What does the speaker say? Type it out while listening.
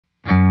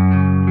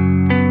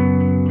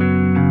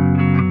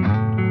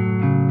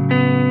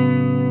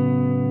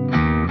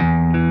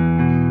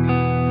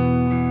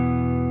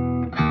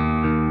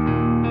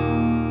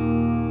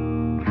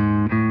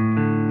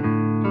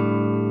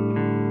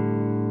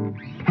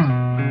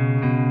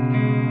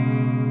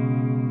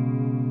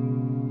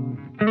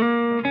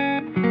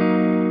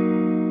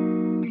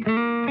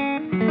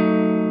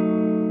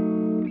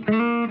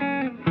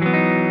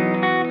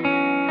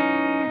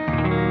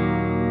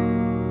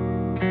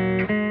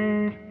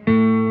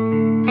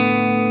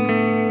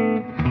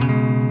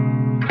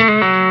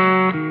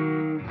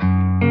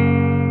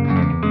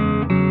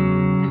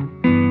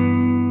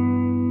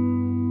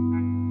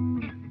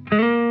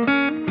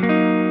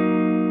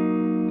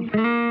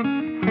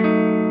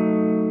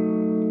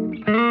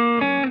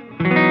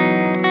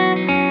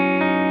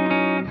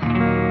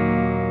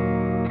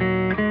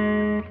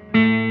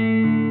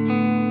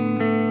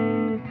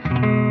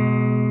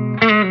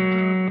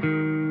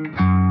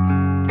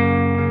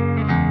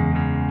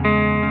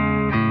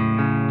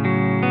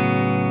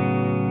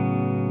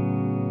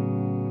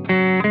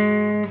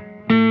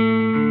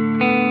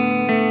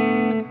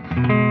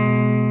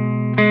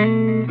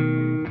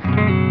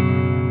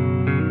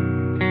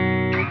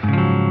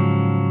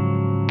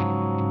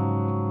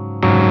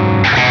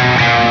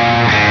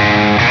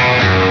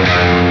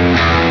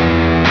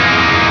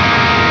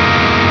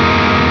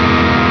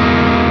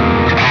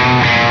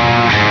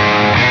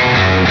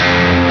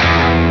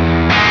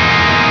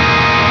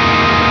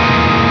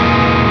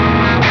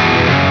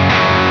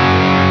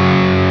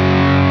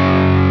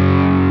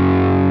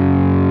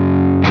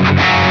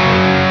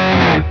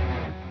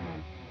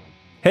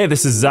Hey,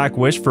 this is Zach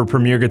Wish for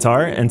Premier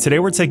Guitar, and today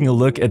we're taking a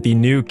look at the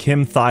new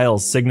Kim Thayil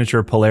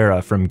signature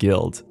Polara from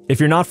Guild. If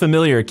you're not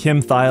familiar,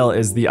 Kim Thayil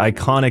is the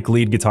iconic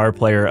lead guitar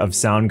player of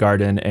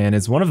Soundgarden and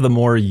is one of the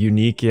more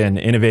unique and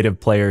innovative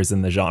players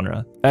in the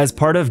genre. As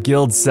part of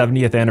Guild's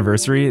 70th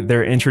anniversary,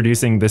 they're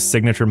introducing this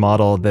signature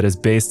model that is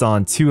based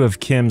on two of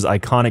Kim's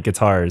iconic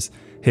guitars,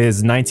 his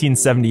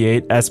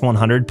 1978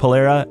 S-100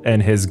 Polara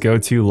and his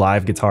go-to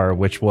live guitar,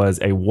 which was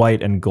a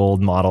white and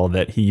gold model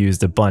that he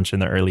used a bunch in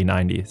the early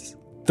 90s.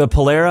 The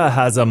Polara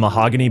has a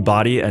mahogany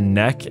body and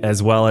neck,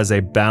 as well as a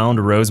bound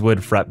rosewood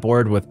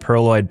fretboard with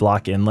pearloid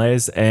block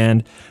inlays,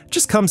 and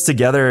just comes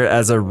together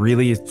as a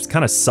really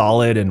kind of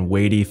solid and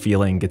weighty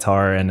feeling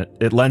guitar, and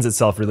it lends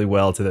itself really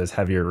well to those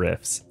heavier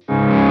riffs.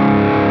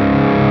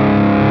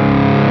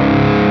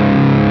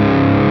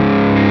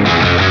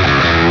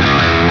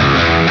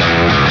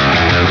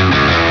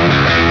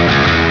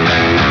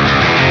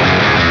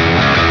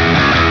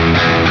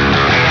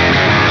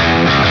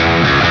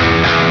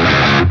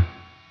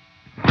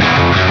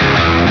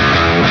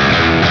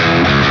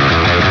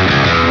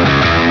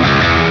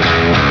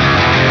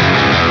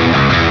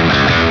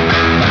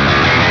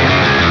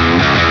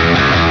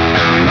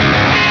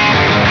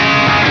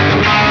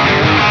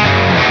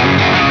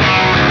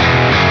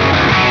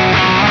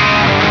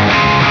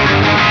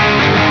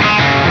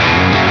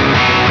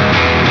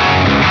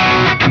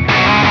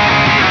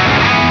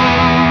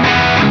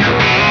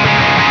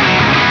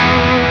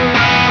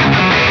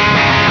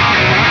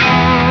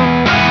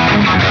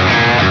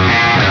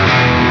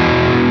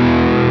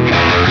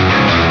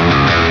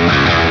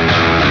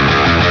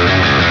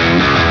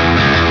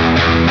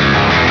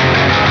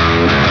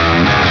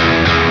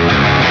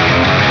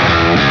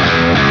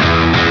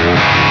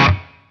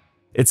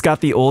 It's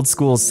got the old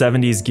school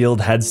 70s Guild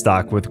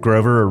headstock with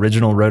Grover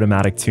original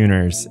Rotomatic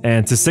tuners,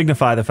 and to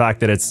signify the fact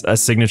that it's a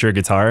signature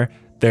guitar,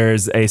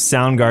 there's a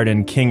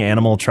Soundgarden King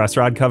Animal truss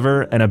rod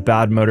cover and a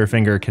Bad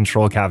Motorfinger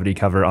control cavity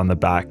cover on the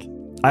back.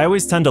 I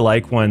always tend to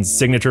like when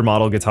signature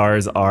model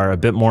guitars are a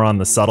bit more on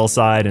the subtle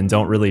side and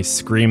don't really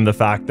scream the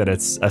fact that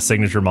it's a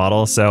signature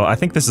model, so I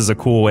think this is a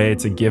cool way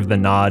to give the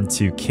nod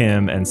to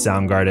Kim and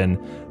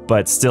Soundgarden,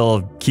 but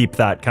still keep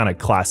that kind of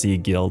classy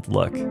Guild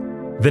look.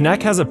 The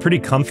neck has a pretty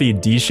comfy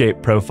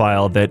D-shaped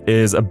profile that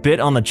is a bit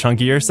on the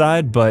chunkier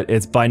side, but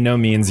it's by no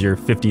means your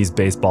 50s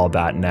baseball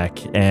bat neck,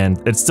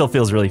 and it still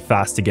feels really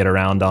fast to get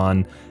around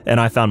on,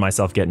 and I found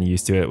myself getting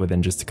used to it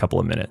within just a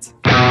couple of minutes.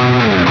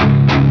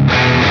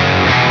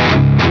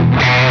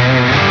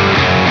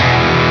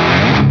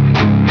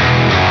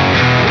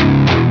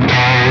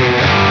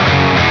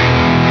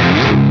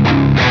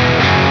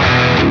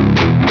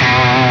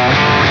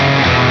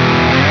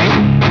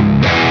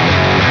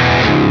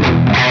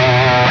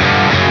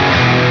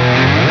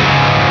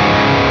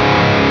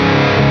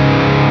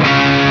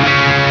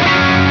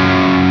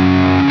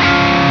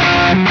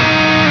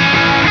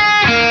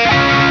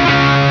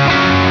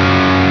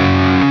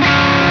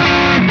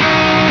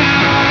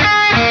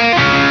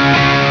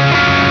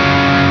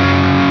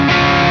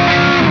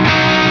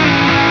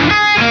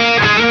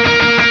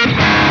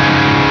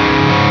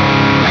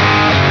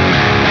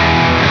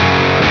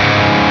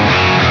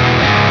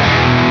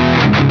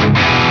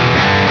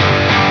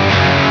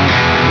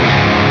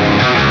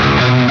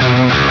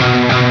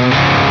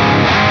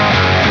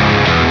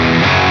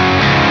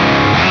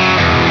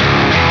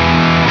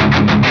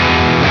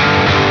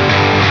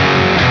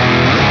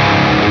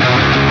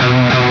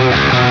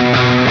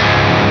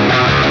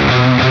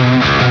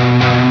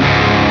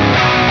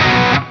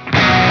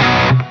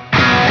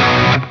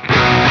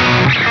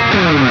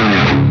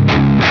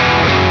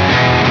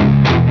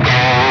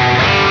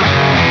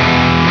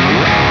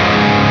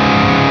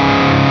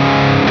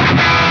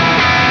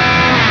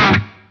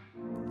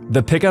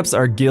 The pickups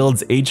are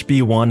Guild's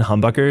HB1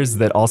 humbuckers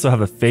that also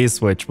have a phase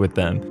switch with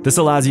them. This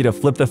allows you to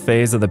flip the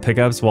phase of the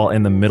pickups while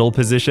in the middle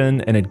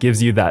position, and it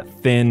gives you that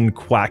thin,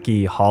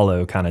 quacky,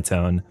 hollow kind of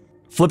tone.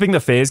 Flipping the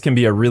phase can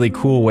be a really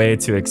cool way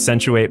to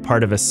accentuate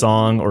part of a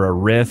song or a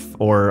riff,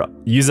 or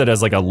use it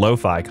as like a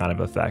lo-fi kind of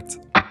effect.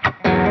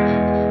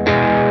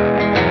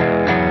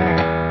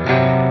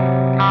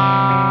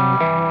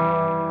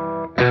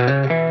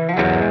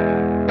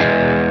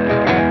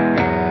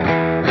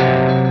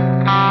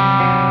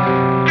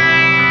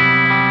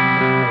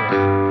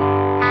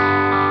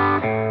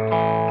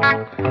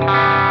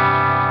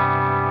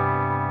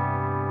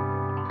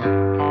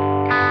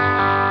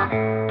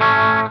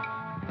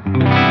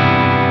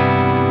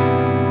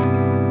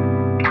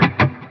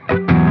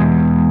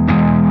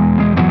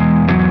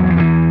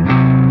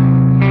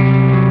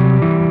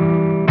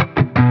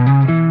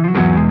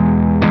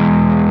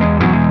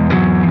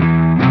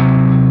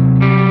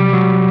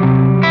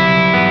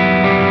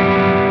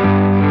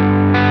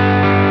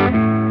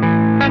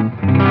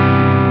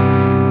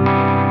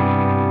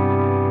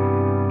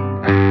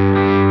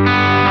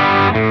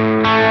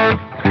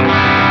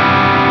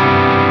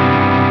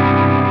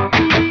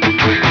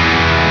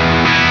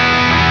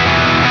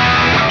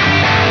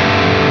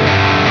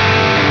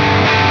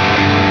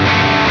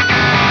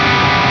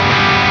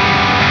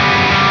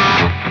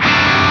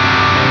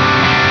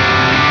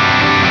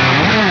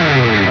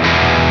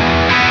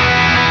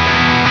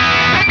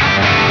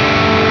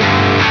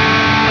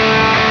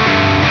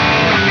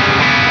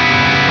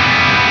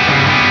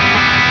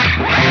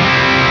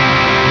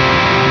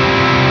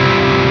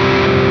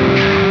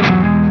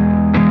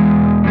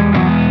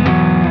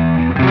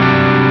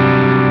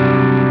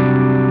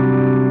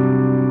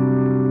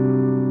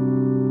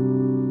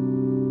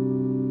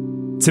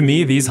 To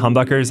me, these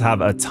humbuckers have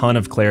a ton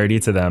of clarity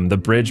to them. The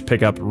bridge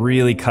pickup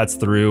really cuts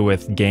through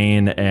with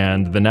gain,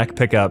 and the neck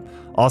pickup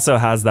also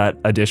has that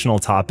additional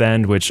top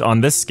end, which on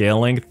this scale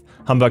length,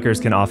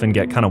 humbuckers can often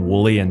get kind of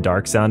woolly and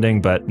dark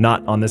sounding, but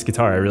not on this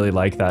guitar. I really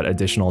like that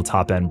additional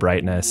top end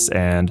brightness,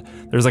 and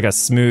there's like a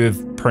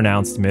smooth,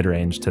 pronounced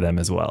mid-range to them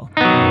as well.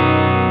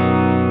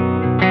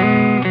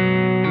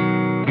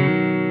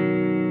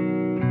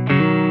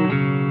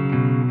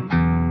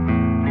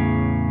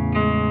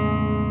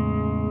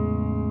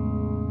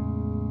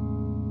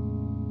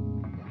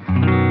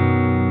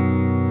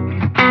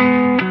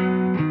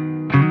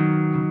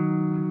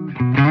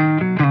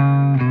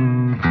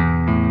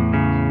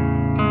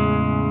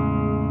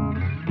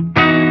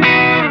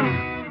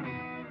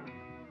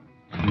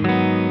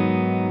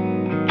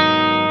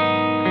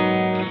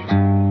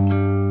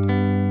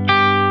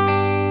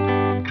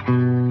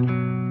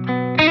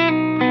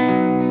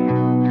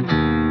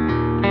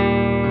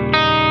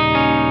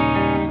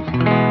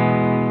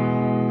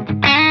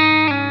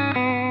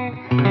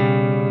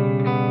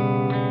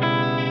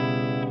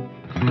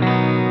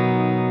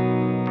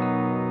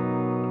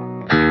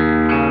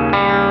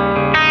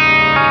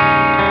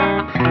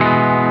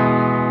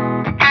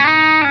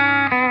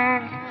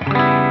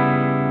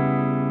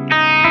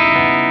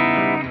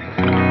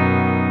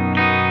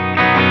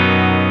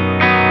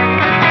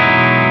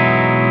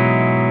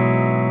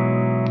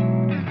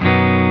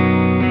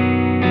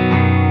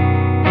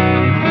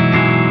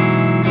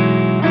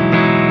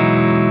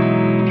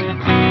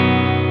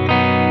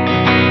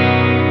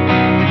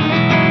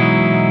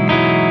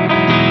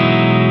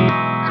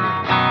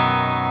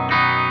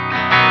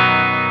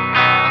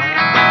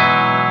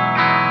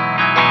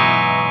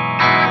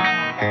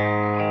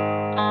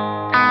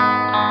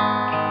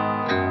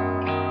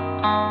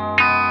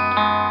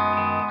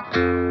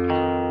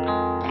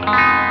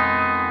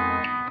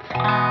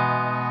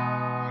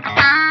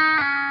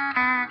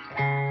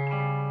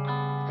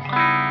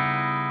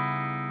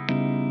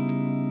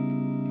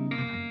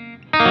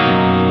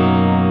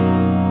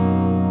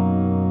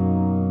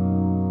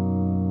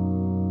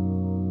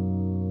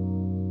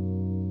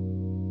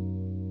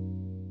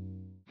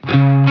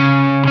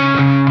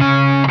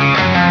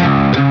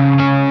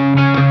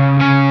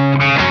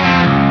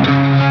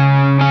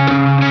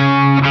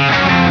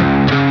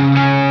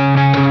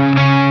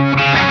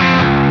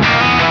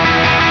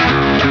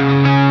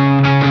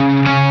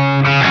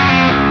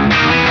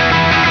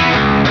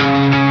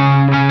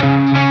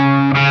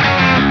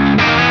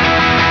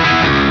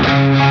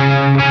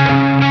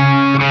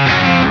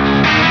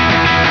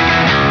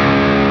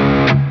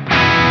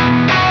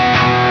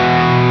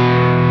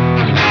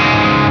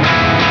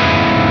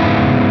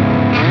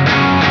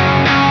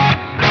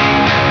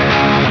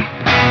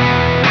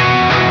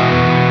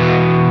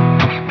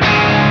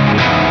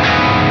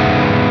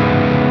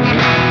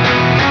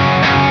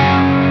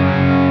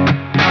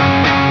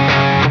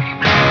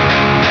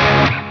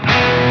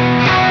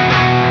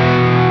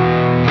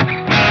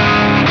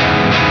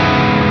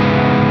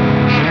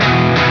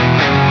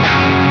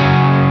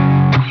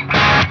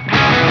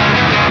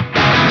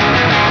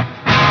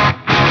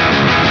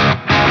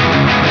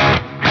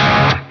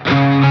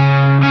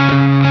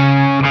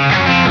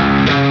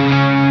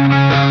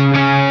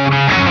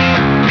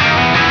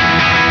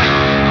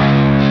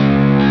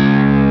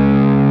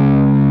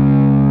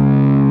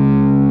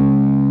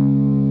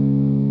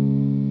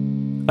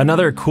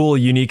 Another cool,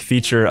 unique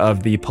feature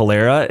of the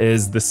Polara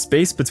is the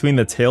space between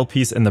the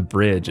tailpiece and the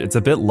bridge. It's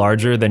a bit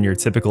larger than your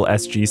typical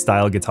SG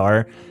style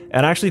guitar,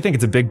 and I actually think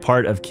it's a big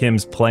part of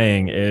Kim's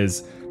playing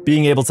is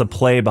being able to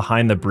play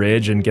behind the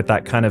bridge and get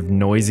that kind of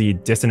noisy,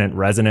 dissonant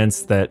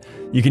resonance that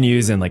you can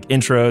use in like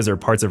intros or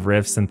parts of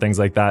riffs and things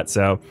like that.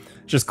 So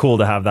just cool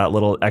to have that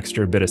little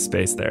extra bit of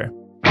space there.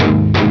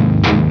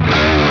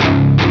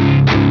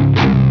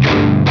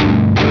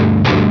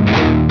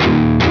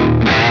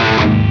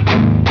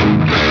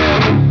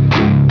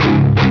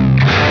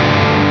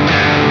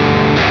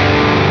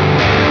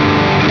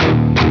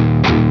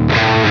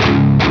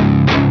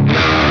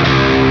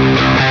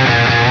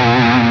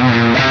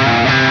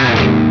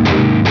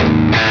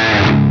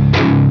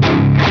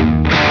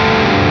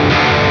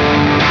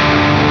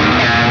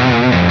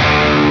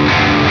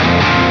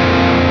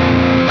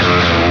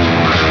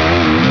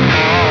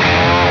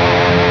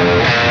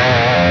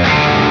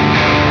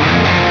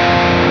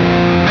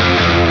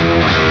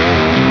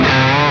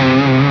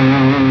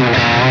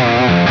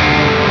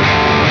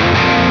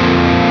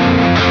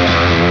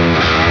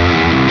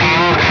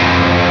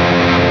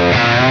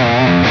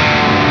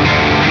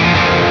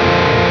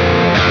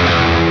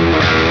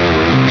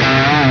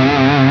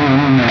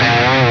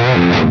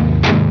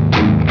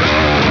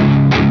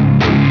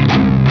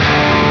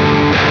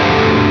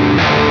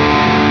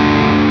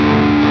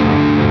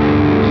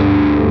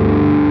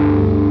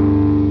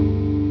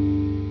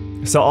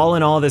 So all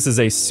in all, this is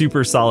a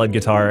super solid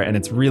guitar, and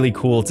it's really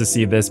cool to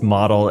see this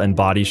model and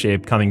body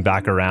shape coming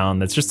back around.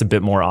 That's just a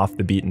bit more off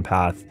the beaten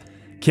path.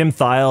 Kim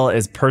Thayil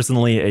is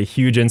personally a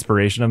huge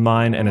inspiration of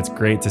mine, and it's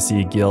great to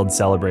see Guild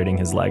celebrating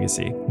his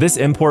legacy. This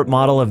import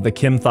model of the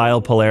Kim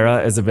Thayil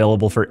Polara is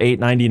available for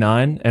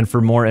 $8.99, and for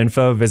more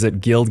info,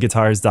 visit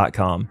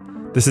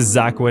guildguitars.com. This is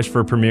Zach Wish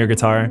for Premier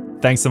Guitar.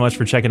 Thanks so much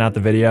for checking out the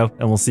video,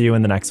 and we'll see you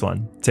in the next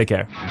one. Take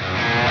care.